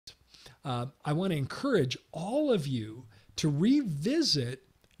I want to encourage all of you to revisit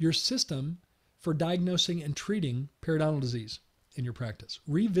your system for diagnosing and treating periodontal disease in your practice.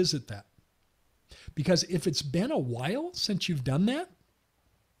 Revisit that. Because if it's been a while since you've done that,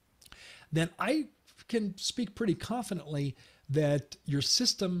 then I can speak pretty confidently that your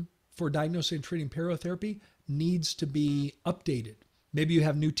system for diagnosing and treating periotherapy needs to be updated. Maybe you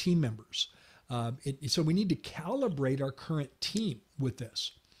have new team members. So we need to calibrate our current team with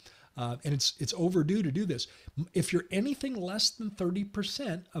this. And it's overdue to do this. If you're anything less than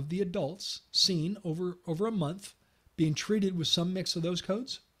 30% of the adults seen over a month being treated with some mix of those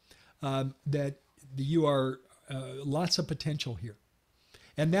codes, that you are lots of potential here.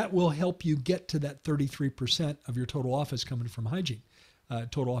 And that will help you get to that 33% of your total office coming from hygiene,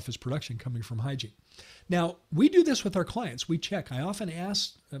 total office production coming from hygiene. Now, we do this with our clients. We check. I often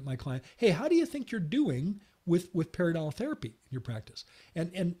ask my client, hey, how do you think you're doing with periodontal therapy in your practice?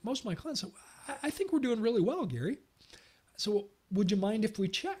 And most of my clients say, I think we're doing really well, Gary. So would you mind if we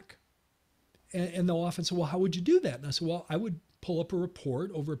check? And they'll often say, well, how would you do that? And I say, well, I would pull up a report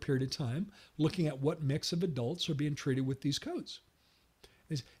over a period of time looking at what mix of adults are being treated with these codes.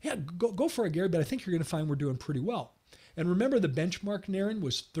 He says, yeah, go for it, Gary, but I think you're going to find we're doing pretty well. And remember the benchmark, Naren,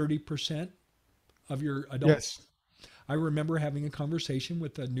 was 30% of your adults. Yes. I remember having a conversation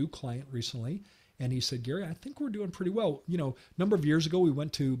with a new client recently, and he said, Gary, I think we're doing pretty well. You know, a number of years ago, we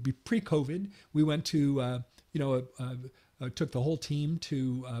went to, pre-COVID, we went to, took the whole team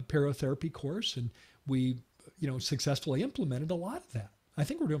to a periotherapy course, and we, successfully implemented a lot of that. I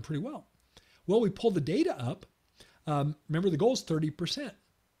think we're doing pretty well. Well, we pulled the data up. Remember, the goal is 30%.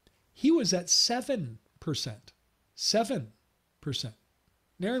 He was at 7%. 7%.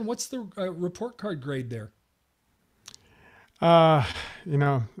 Naren, what's the report card grade there?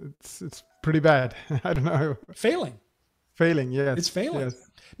 It's pretty bad. I don't know. Failing. Failing, yes. It's failing. Yes.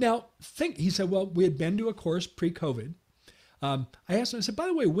 Now, he said, well, we had been to a course pre-COVID. I asked him, I said, by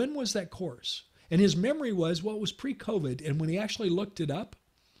the way, when was that course? And his memory was, well, it was pre-COVID. And when he actually looked it up,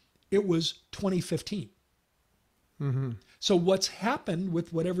 it was 2015. Mm-hmm. So what's happened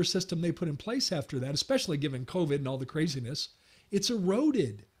with whatever system they put in place after that, especially given COVID and all the craziness, it's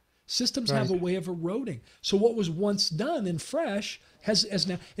eroded. Systems have a way of eroding. So what was once done and fresh has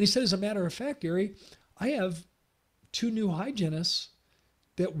now, and he said, as a matter of fact, Gary, I have 2 new hygienists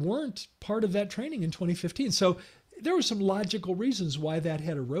that weren't part of that training in 2015. So there were some logical reasons why that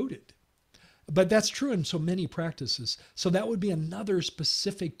had eroded. But that's true in so many practices. So that would be another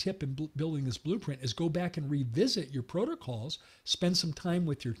specific tip in building this blueprint, is go back and revisit your protocols, spend some time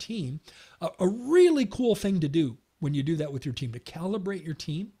with your team. A really cool thing to do when you do that with your team, to calibrate your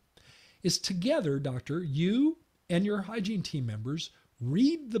team, is together, doctor, you and your hygiene team members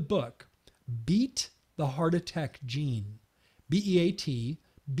read the book, Beat the Heart Attack Gene, B-E-A-T,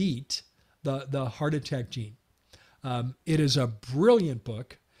 Beat the Heart Attack Gene. It is a brilliant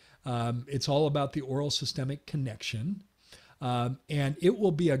book. It's all about the oral systemic connection. And it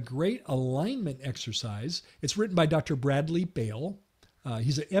will be a great alignment exercise. It's written by Dr. Bradley Bale.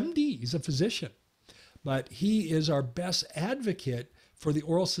 He's an MD, he's a physician, but he is our best advocate for the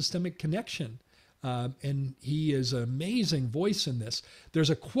oral systemic connection. And he is an amazing voice in this.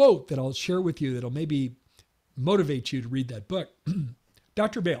 There's a quote that I'll share with you that'll maybe motivate you to read that book.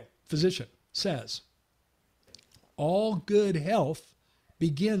 Dr. Bale, physician, says, all good health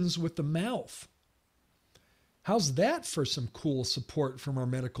begins with the mouth. How's that for some cool support from our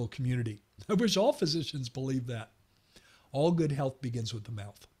medical community? I wish all physicians believed that. All good health begins with the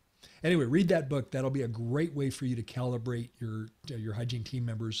mouth. Anyway, read that book. That'll be a great way for you to calibrate your hygiene team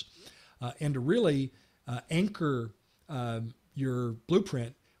members and to really anchor your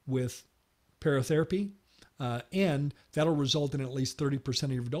blueprint with periotherapy. And that'll result in at least 30%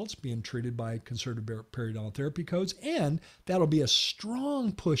 of your adults being treated by conservative periodontal therapy codes. And that'll be a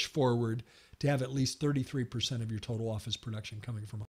strong push forward to have at least 33% of your total office production coming from